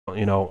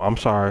You know, I'm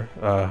sorry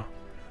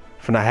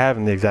for not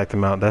having the exact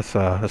amount.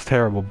 That's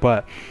terrible.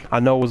 But I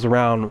know it was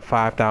around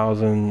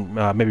 5,000,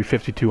 maybe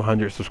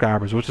 5,200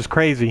 subscribers, which is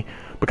crazy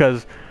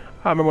because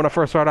I remember when I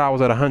first started, I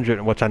was at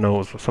 100, which I know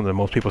is something that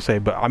most people say.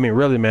 But I mean,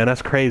 really, man,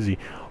 that's crazy.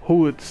 Who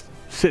would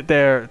sit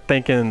there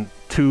thinking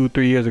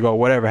 2-3 years ago,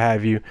 whatever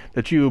have you,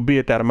 that you would be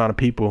at that amount of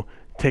people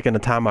taking the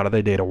time out of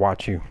their day to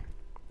watch you?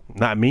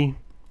 Not me,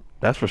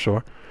 that's for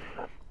sure.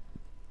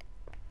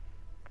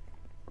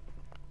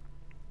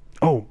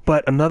 Oh,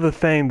 but another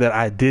thing that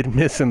I did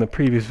miss in the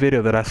previous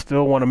video that I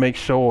still want to make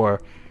sure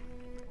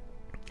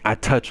I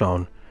touch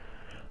on,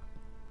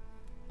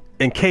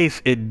 in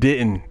case it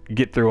didn't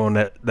get through on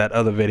that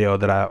other video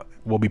that I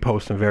will be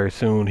posting very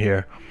soon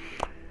here.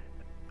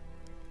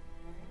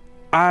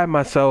 I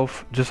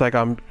myself, just like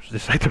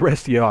the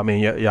rest of y'all, I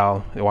mean,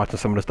 y'all watching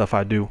some of the stuff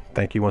I do,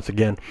 thank you once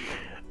again.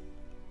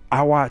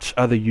 I watch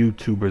other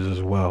YouTubers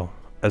as well.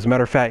 As a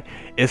matter of fact,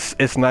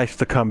 it's nice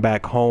to come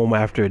back home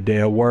after a day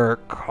of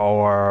work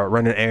or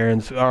running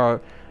errands or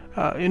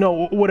you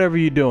know, whatever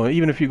you're doing.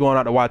 Even if you're going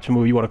out to watch a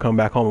movie, you want to come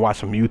back home and watch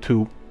some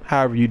YouTube.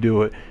 However you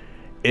do it,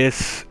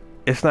 it's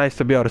nice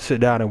to be able to sit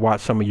down and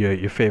watch some of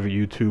your favorite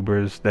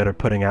YouTubers that are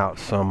putting out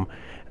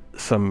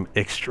some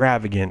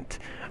extravagant,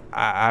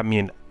 I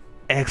mean,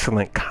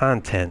 excellent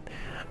content.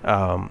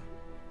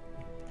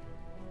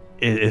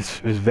 It's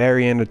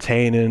very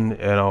entertaining, you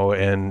know,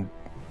 and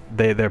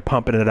they're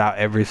pumping it out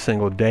every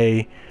single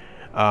day.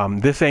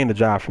 This ain't a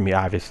job for me,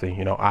 obviously.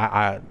 You know,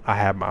 I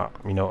have my,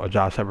 you know, a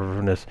job separate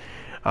from this.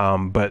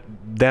 But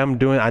them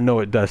doing, I know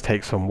it does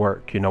take some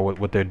work, you know,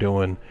 what they're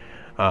doing.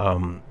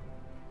 And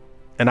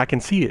I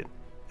can see it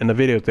in the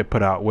videos they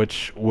put out,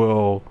 which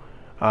will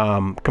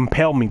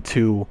compel me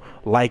to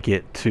like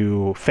it,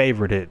 to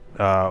favorite it,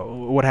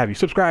 what have you,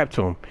 subscribe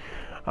to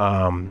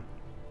them.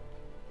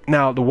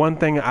 Now, the one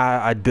thing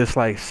I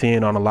dislike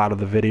seeing on a lot of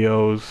the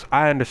videos,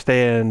 I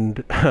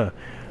understand,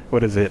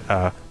 what is it,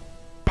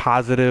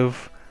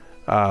 positive,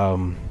 like,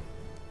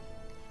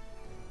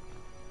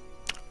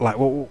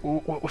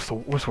 what's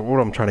what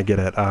I'm trying to get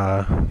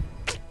at,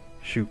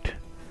 shoot.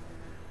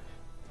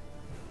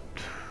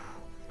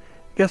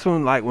 Guess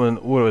when,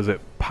 what was it,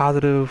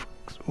 positive,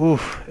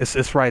 oof,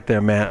 it's right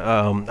there,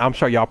 man. I'm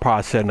sure y'all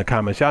probably said in the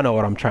comments, y'all know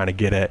what I'm trying to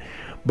get at,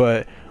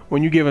 but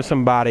when you're giving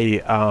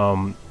somebody,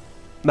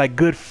 like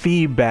good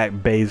feedback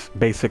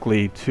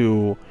basically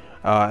to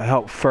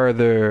help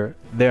further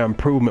their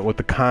improvement with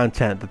the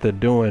content that they're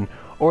doing,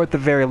 or at the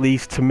very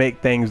least to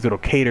make things that'll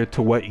cater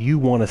to what you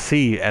want to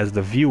see as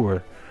the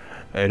viewer,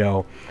 you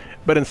know.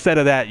 But instead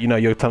of that, you know,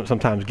 you'll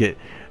sometimes get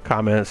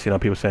comments, you know,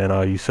 people saying,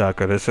 oh, you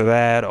suck, or this or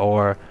that,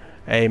 or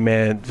hey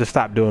man, just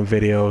stop doing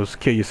videos,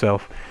 kill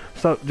yourself.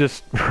 So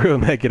just real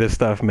negative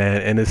stuff,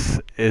 man. And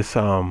it's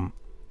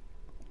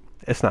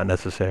not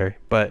necessary.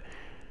 But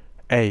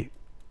hey,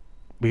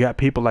 we got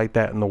people like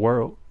that in the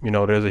world. You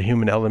know, there's a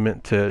human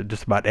element to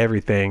just about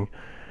everything.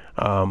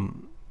 I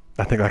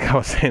think, like I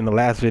was saying in the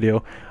last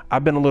video,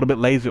 I've been a little bit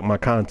lazy with my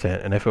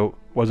content, and if it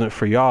wasn't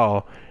for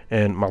y'all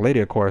and my lady,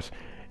 of course,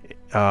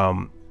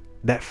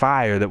 that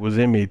fire that was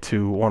in me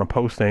to want to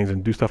post things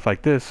and do stuff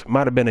like this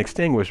might have been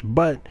extinguished.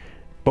 But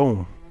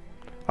boom,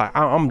 like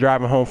I'm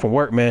driving home from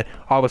work, man,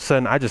 all of a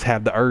sudden I just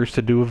have the urge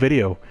to do a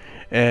video.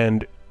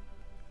 And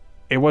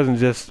it wasn't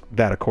just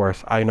that, of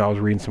course. I know I was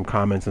reading some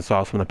comments and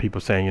saw some of the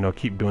people saying, you know,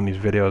 keep doing these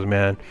videos,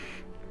 man.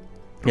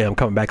 Yeah, I'm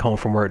coming back home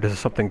from work. This is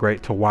something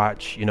great to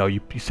watch. You know,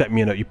 you set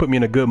me in you put me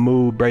in a good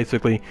mood,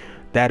 basically.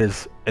 That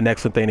is an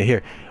excellent thing to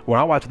hear. When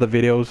I watch the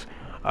videos,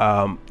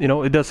 you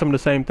know, it does some of the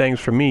same things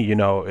for me. You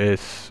know,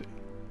 it's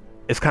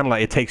kind of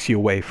like it takes you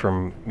away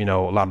from, you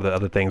know, a lot of the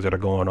other things that are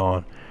going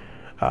on.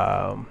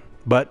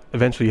 But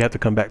eventually you have to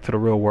come back to the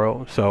real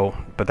world. So,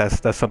 but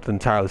that's something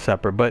entirely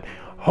separate. But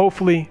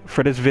hopefully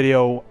for this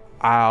video,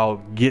 I'll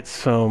get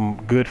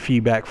some good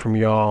feedback from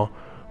y'all,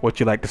 what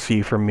you like to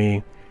see from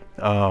me,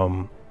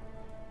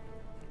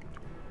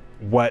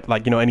 what,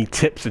 like, you know, any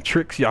tips and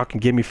tricks y'all can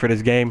give me for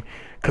this game,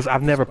 because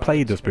I've never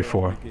played this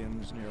before.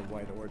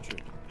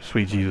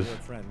 Sweet Jesus.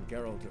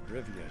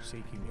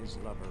 Seeking his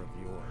lover of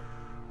yore,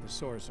 the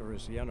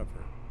sorceress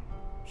Yennefer.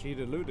 She'd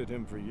eluded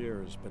him for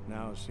years, but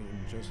now seemed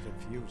just a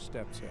few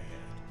steps ahead.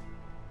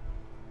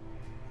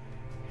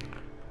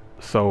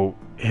 So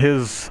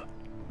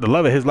the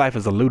love of his life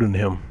is eluding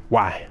him.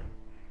 Why?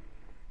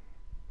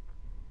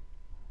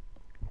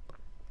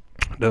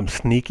 Them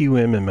sneaky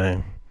women,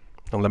 man.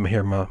 Don't let me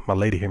hear my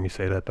lady hear me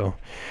say that, though.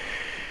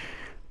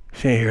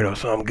 She ain't here, though,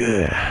 so I'm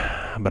good.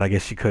 But I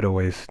guess she could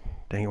always.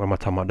 Dang, what am I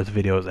talking about? This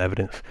video is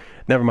evidence.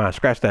 Never mind,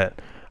 scratch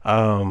that.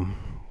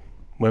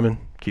 Women,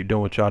 keep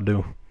doing what y'all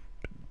do.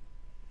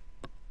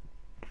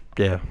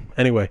 Yeah,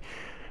 anyway.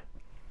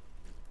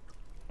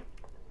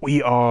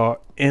 We are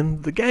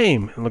in the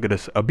game. And look at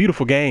this. A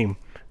beautiful game.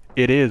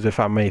 It is, if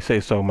I may say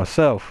so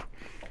myself.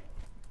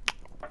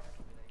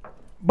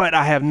 But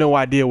I have no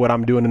idea what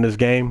I'm doing in this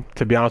game,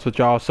 to be honest with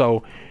y'all.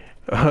 So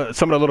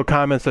some of the little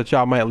comments that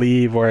y'all might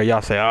leave where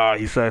y'all say, oh,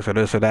 he sucks or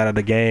this or that of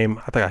the game.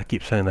 I think I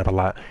keep saying that a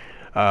lot.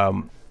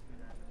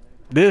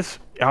 This,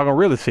 y'all gonna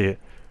really see it.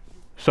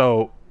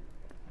 So,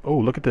 oh,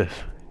 look at this.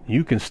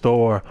 You can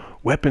store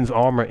weapons,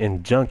 armor,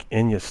 and junk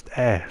in your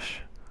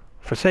stash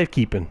for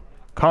safekeeping.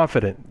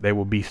 Confident they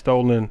will be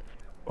stolen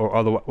or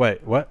otherwise.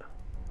 Wait, what?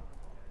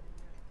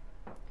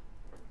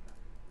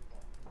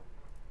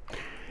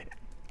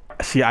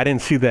 See, I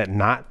didn't see that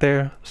not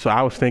there, so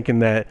I was thinking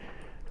that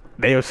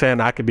they were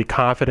saying I could be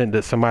confident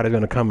that somebody's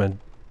gonna come and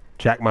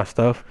jack my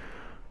stuff.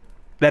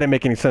 That didn't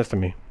make any sense to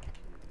me.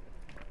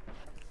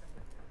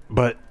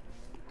 But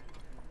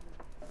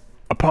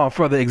upon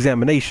further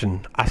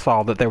examination, I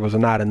saw that there was a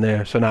knot in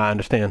there, so now I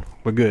understand.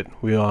 We're good.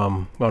 We're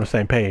on the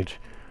same page.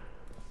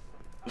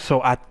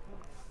 So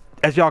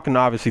as y'all can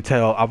obviously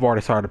tell, I've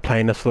already started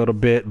playing this a little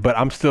bit, but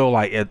I'm still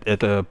like at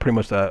the pretty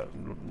much the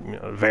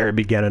very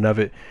beginning of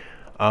it.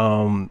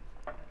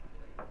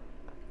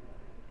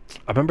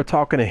 I remember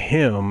talking to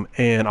him,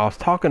 and I was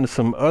talking to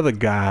some other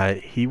guy.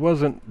 He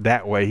wasn't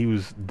that way. He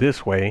was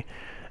this way.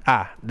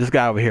 This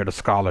guy over here, the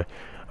scholar.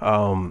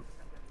 I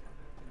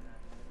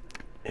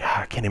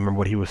can't even remember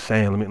what he was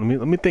saying. Let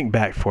me think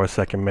back for a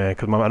second, man,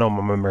 because I know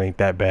my memory ain't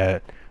that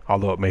bad,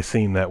 although it may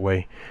seem that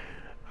way.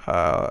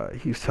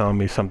 He was telling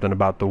me something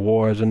about the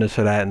wars and this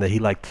or that, and that he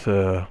liked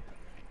to.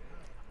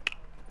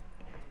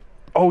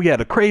 Oh yeah,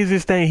 the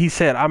craziest thing he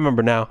said, I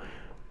remember now.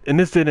 And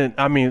this didn't,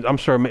 I mean, I'm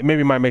sure maybe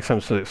it might make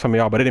sense to some of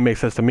y'all, but it didn't make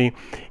sense to me.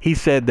 He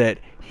said that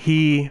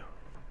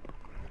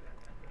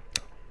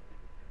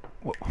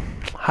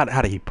how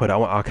did he put it?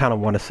 I kind of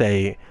want to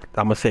say,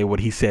 I'm going to say what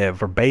he said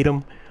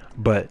verbatim,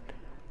 but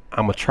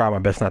I'm going to try my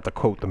best not to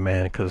quote the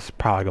man because it's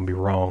probably going to be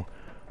wrong.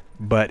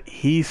 But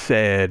he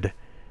said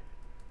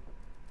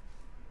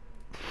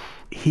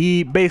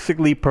he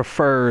basically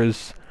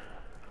prefers,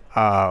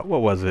 what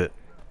was it?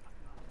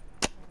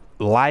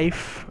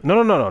 Life.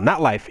 No,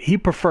 not life. He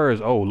prefers,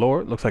 oh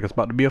Lord, looks like it's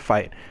about to be a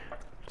fight.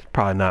 It's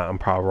probably not, I'm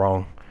probably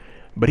wrong.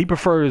 But he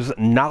prefers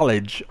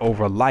knowledge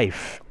over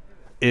life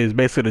is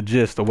basically the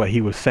gist of what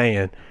he was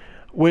saying,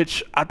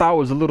 which I thought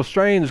was a little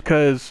strange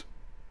because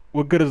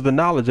what good is the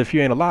knowledge if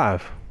you ain't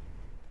alive?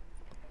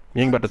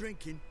 You ain't about to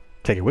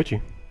take it with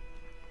you.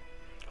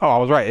 Oh, I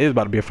was right. It is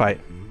about to be a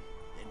fight. Then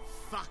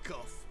fuck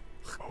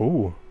off.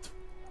 Ooh.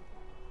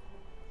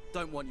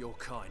 Don't want your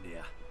kind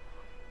here.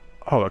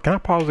 Oh, can I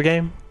pause the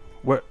game?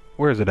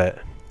 Where is it at?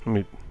 Let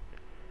me.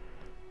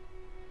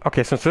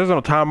 Okay, since there's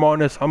no timer on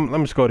this, let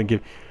me just go ahead and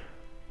give.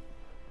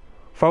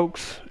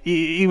 Folks,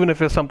 even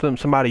if it's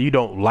somebody you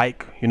don't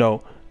like,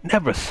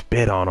 never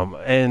spit on them.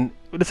 And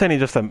this ain't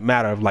just a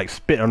matter of like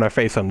spit on their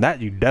face, something that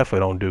you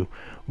definitely don't do.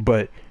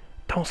 But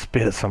don't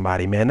spit at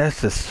somebody, man.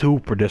 That's just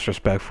super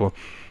disrespectful.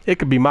 It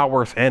could be my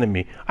worst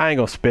enemy. I ain't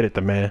gonna spit at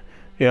the man.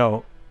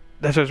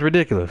 That's just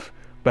ridiculous.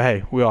 But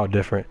hey, we all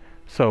different.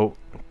 So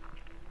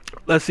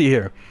let's see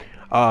here.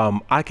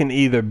 I can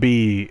either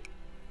be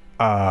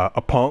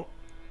a punk,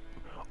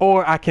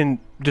 or I can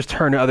just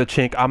turn the other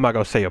cheek. I'm not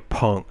gonna say a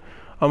punk.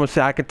 I'm gonna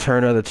say I can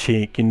turn the other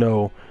cheek.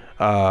 Walk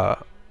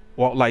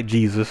like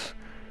Jesus,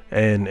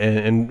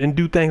 and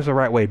do things the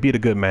right way. Be the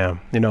good man.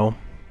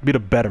 Be the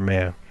better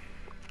man.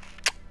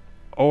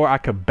 Or I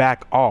could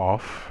back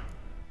off.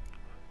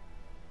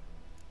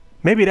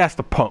 Maybe that's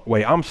the punk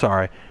way. I'm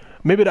sorry.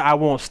 Maybe the I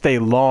won't stay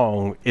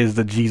long is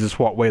the Jesus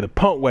walk way. The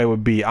punk way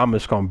would be I'm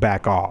just gonna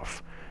back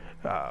off.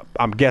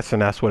 I'm guessing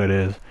that's what it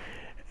is.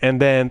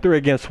 And then 3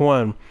 against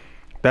 1,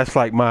 that's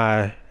like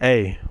my,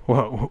 hey,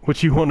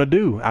 what you want to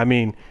do? I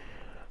mean,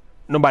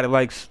 nobody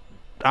likes.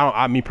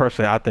 Me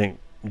personally, I think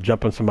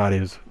jumping somebody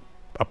is,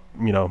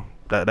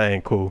 that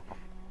ain't cool.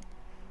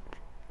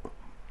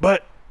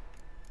 But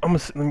I'm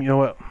gonna,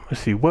 what? Let's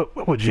see.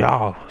 What would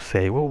y'all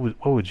say?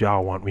 What would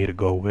y'all want me to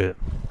go with?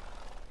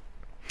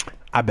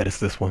 I bet it's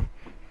this one.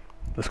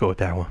 Let's go with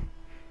that one.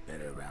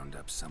 Better round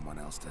up someone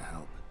else to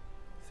help.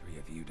 3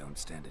 of you don't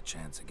stand a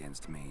chance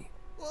against me.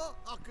 What?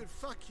 I could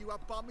fuck you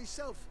up by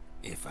myself.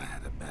 If I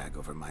had a bag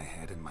over my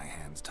head and my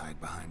hands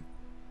tied behind...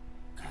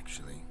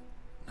 Actually,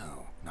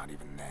 no, not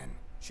even then.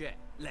 Chet,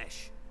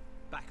 Lesh,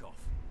 back off.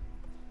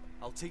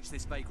 I'll teach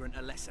this vagrant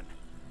a lesson.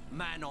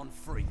 Man on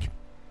freak.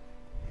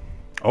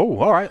 Oh,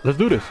 all right. Let's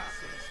do this.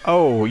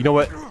 Oh, you know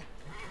what?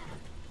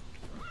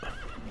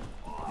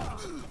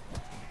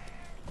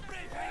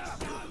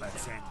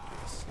 Let's end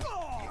this.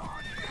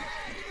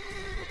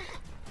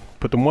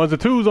 Put them 1s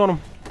and 2s on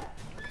them.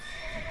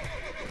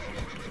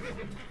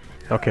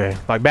 Okay,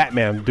 like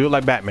Batman. Do it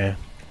like Batman.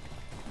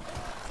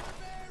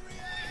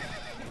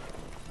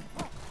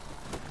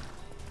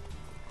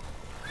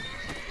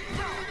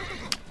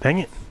 Dang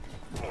it.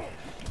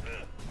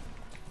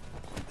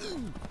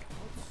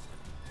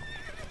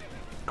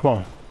 Come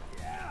on.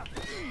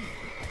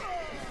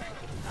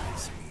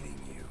 Nice meeting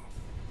you.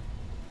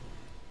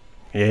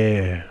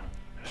 Yeah,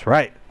 that's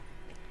right.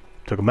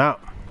 Took him out.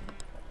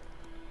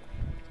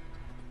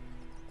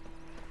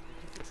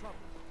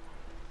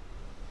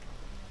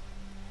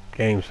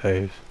 Game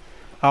saves.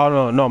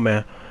 Oh no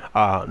man.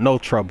 No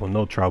trouble,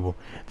 no trouble.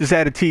 Just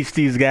had to teach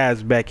these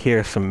guys back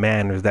here some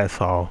manners, that's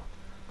all.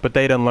 But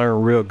they done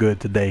learn real good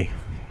today.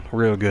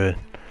 Real good.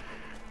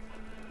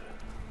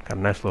 Got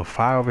a nice little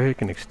fire over here.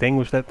 Can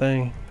extinguish that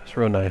thing. That's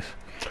real nice.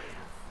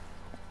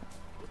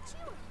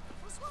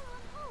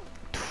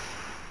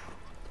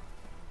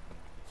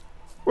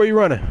 Where you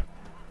running?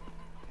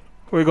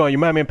 Where you going? You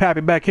mind me and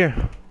Pappy back here?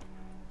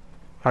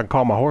 I can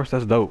call my horse.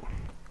 That's dope.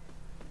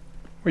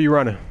 Where you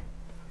running?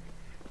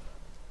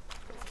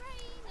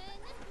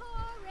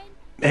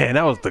 Man,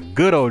 that was the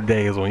good old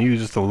days when you was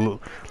just a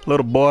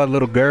little boy,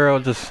 little girl,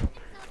 just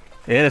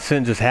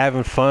innocent, just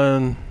having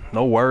fun.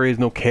 No worries,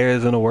 no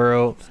cares in the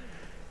world.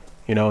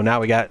 You know, now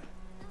we got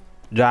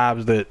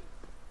jobs that,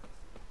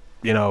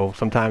 you know,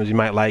 sometimes you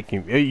might like.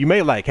 You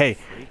may like, hey,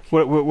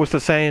 what's the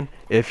saying?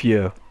 If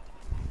you,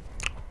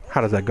 how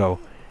does that go?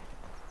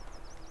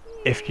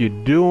 If you're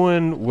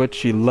doing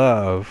what you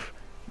love,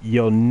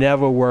 you'll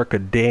never work a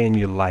day in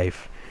your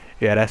life.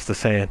 Yeah, that's the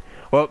saying.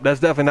 Well,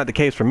 that's definitely not the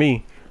case for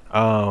me.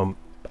 I'm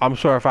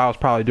sure if I was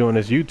probably doing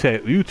this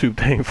YouTube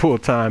thing full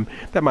time,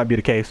 that might be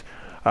the case.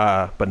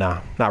 But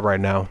nah, not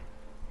right now.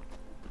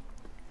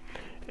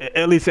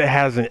 At least it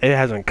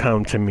hasn't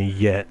come to me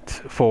yet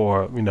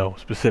for, you know,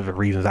 specific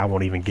reasons I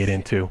won't even get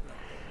into.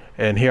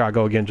 And here I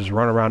go again, just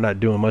running around not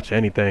doing much of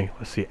anything.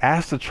 Let's see.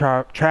 Ask the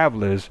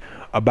travelers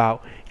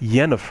about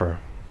Yennefer.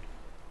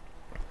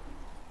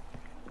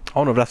 I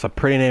don't know if that's a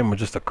pretty name or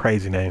just a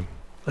crazy name.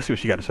 Let's see what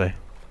she got to say.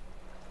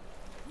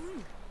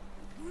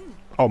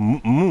 Oh,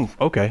 move.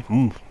 Okay,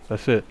 move.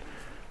 That's it.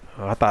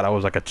 I thought I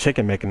was like a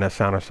chicken making that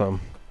sound or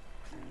something.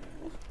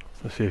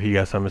 Let's see if he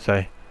got something to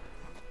say.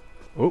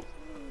 Oh,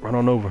 run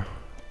on over.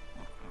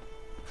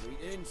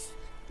 Greetings.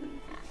 Good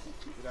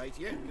day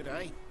to you. Good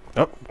day.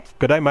 Oh,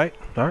 good day, mate.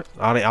 All right.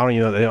 I don't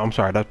even know. I'm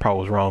sorry. That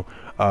probably was wrong.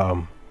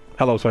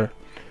 Hello, sir.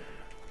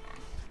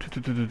 Let's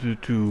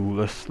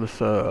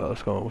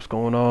go. What's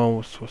going on?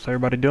 What's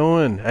everybody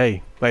doing?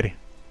 Hey, lady.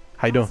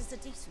 How you doing?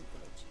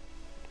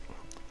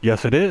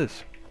 Yes, it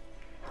is.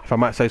 If I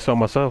might say so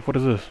myself, what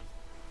is this?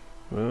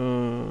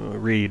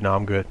 Read. No,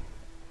 I'm good.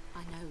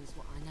 I knows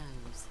what I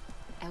knows.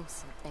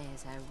 Elsa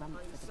bears her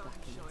rump for the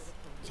blackens.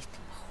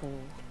 Little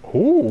whore.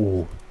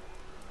 Ooh.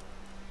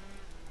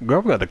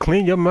 Girl, we got to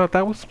clean your mouth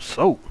out with some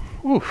soap.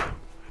 Oof.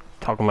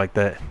 Talking like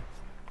that.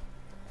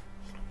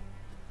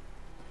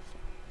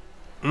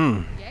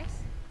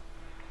 Yes?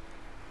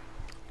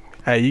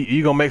 Hey,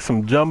 you gonna make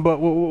some jumbo?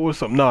 What's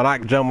some? No,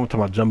 not jumbo. I'm talking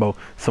about jumbo.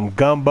 Some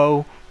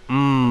gumbo.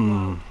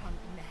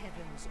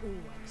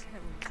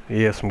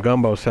 Yeah, some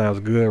gumbo sounds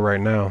good right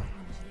now.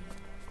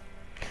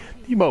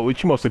 You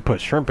mostly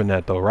put shrimp in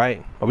that though,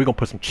 right? Or we gonna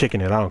put some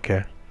chicken in it? I don't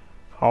care.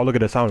 Oh, look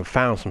at this! I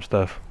found some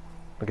stuff.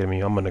 Look at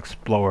me. I'm an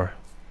explorer.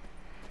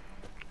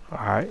 All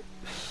right.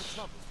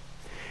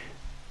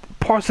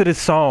 Parts of this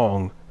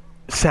song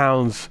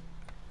sounds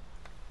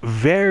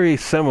very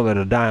similar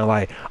to Dying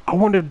Light. I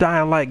wonder if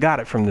Dying Light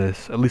got it from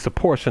this, at least a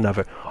portion of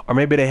it, or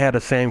maybe they had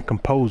the same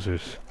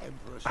composers.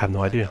 I have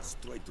no idea.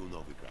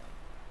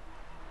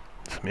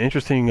 Some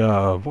interesting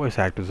voice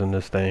actors in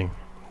this thing,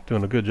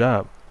 doing a good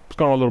job. What's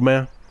going on, little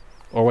man?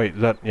 Oh wait,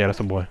 yeah, that's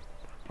a boy.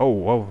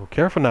 Oh,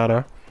 careful now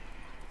there.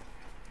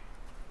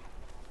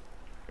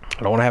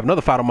 I don't want to have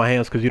another fight on my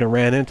hands because you done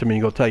ran into me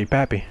and go tell your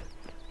pappy.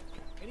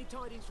 Any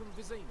tidings from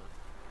Vizima?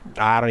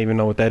 I don't even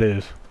know what that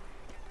is.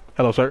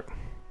 Hello, sir.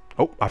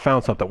 Oh, I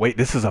found something. Wait,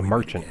 this is a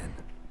merchant.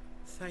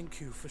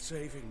 Thank you for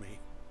saving me.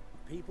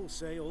 People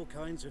say all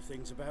kinds of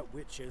things about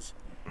witches,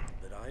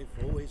 but I've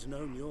always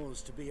known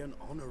yours to be an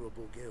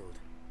honorable guild.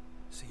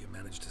 So you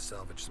managed to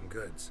salvage some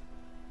goods?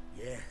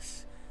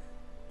 Yes,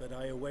 but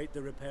I await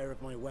the repair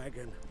of my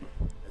wagon.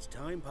 As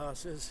time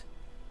passes,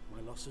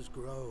 my losses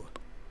grow.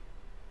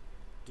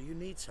 Do you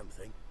need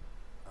something?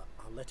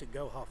 I'll let it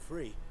go half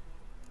free.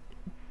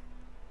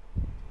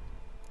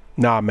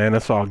 Nah, man,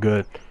 that's all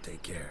good.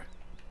 Take care.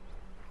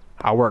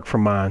 I work for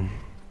mine.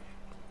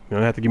 You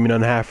don't have to give me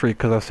nothing half free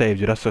because I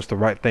saved you. That's just the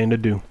right thing to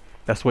do.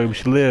 That's the way we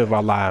should live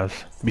our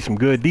lives. Be some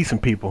good,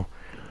 decent people.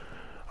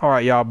 All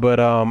right, y'all,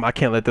 but I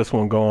can't let this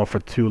one go on for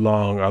too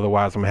long.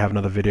 Otherwise, I'm going to have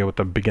another video with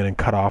the beginning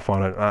cut off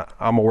on it. I'm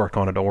going to work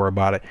on it. Don't worry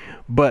about it.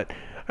 But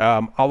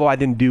although I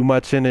didn't do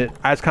much in it,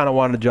 I just kind of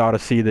wanted y'all to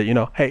see that, you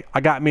know, hey, I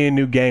got me a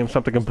new game,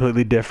 something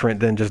completely different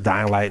than just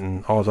Dying Light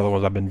and all those other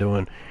ones I've been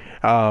doing.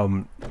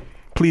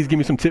 Please give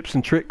me some tips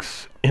and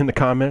tricks in the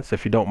comments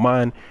if you don't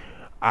mind.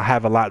 I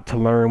have a lot to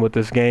learn with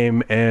this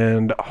game,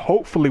 and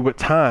hopefully with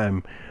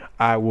time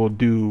I will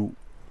do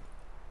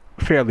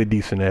fairly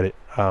decent at it.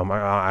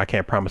 I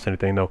can't promise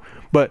anything though,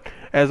 but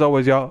as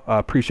always, y'all,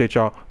 appreciate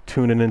y'all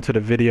tuning into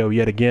the video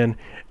yet again,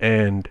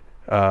 and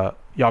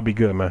y'all be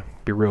good, man.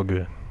 Be real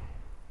good.